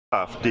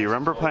Do you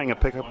remember playing a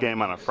pickup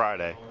game on a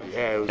Friday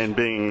and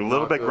being a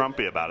little bit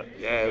grumpy about it?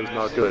 Yeah, it was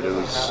not good. It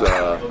was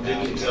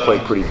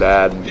played pretty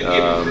bad.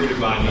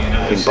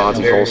 I think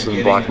Bonzi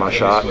Colson blocked my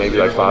shot maybe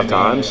like 5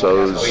 times,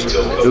 so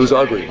it was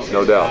ugly,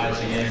 no doubt.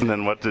 And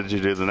then what did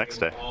you do the next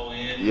day?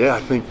 Yeah,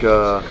 I think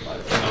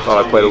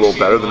thought I played a little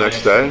better the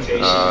next day.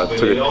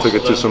 Took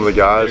it to some of the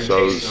guys, so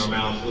it was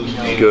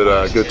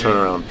good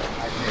turnaround.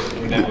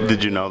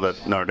 Did you know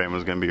that Notre Dame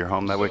was going to be your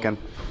home that weekend?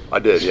 I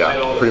did,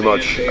 yeah. Pretty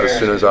much as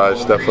soon as I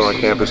stepped foot on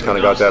campus, kind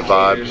of got that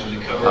vibe,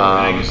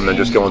 and then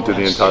just going through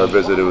the entire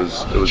visit, it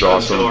was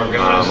awesome.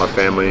 My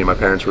family, my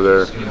parents were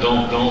there,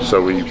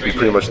 so we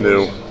pretty much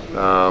knew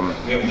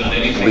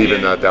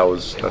leaving that's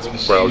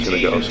where I was going to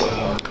go. So.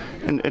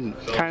 And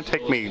kind of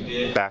take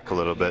me back a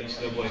little bit.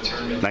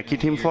 Nike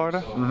Team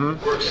Florida?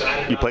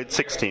 Mm-hmm. You played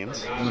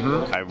 16s.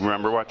 Mm-hmm. I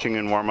remember watching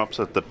in warm-ups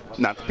at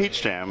not the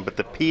Peach Jam, but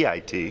the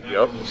PIT.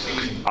 Yep.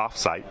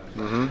 Off-site.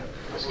 Mm-hmm.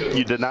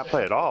 You did not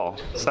play at all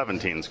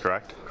 17s,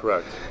 correct?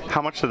 Correct.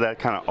 How much did that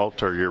kind of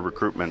alter your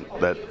recruitment,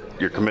 that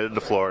you're committed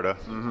to Florida,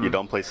 you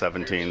don't play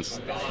 17s,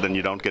 then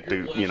you don't get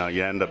to,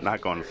 you end up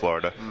not going to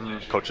Florida.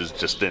 Coaches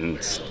just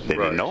didn't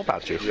know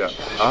about you. Yeah.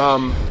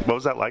 What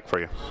was that like for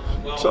you?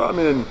 So, I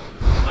mean,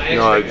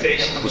 I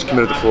was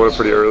committed to Florida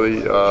pretty early,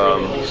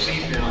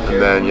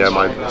 and then,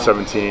 my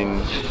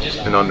 17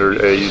 and under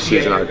AAU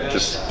season, I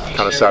just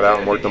kind of sat out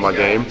and worked on my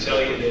game.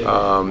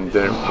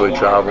 Didn't really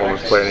travel and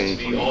play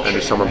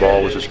any summer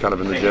ball, was just kind of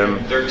in the gym.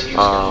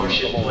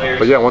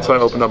 But yeah, once I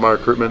opened up my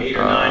recruitment,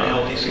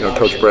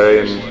 Coach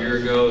Bray and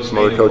some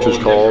other coaches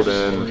called,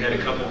 and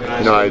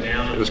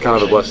it was kind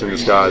of a blessing in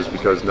disguise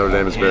because Notre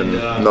Dame has been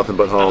nothing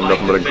but home,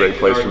 nothing but a great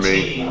place for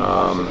me,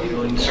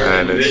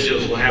 and it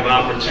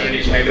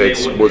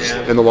was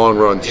in the long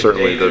run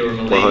certainly the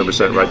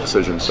 100% right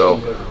decision.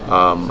 So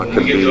I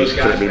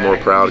couldn't be more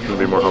proud, couldn't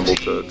be more humbled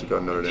to go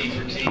to Notre Dame.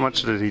 How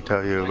much did he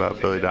tell you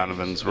about Billy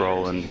Donovan's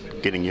role in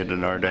getting you to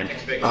Notre Dame?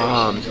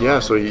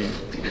 So he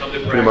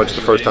pretty much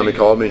the first time he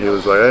called me, he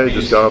was like, "Hey,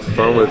 just got off the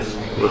phone with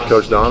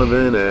Coach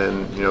Donovan,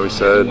 and he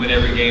said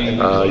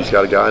he's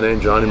got a guy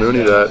named John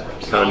Mooney that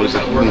kind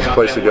of needs a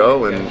place to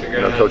go." And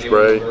Coach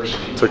Bray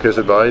took his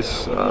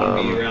advice.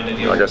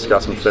 I guess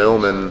got some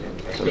film and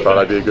thought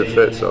I'd be a good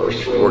fit, so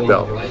it worked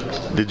out.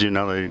 Did you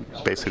know they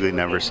basically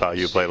never saw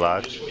you play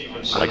live,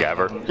 like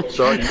ever?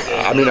 So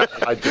I mean,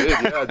 I did,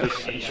 yeah.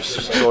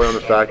 Just solely on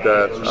the fact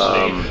that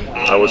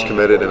I was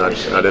committed and I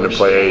didn't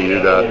play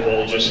AAU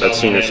that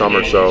senior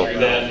summer, so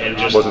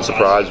I wasn't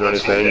surprised or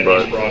anything.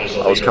 But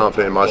I was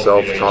confident in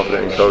myself,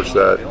 confident in Coach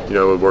that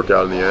it would work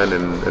out in the end,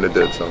 and it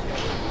did. So.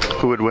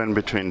 Who would win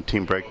between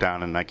Team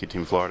Breakdown and Nike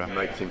Team Florida?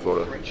 Nike Team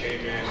Florida.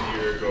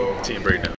 Team Breakdown.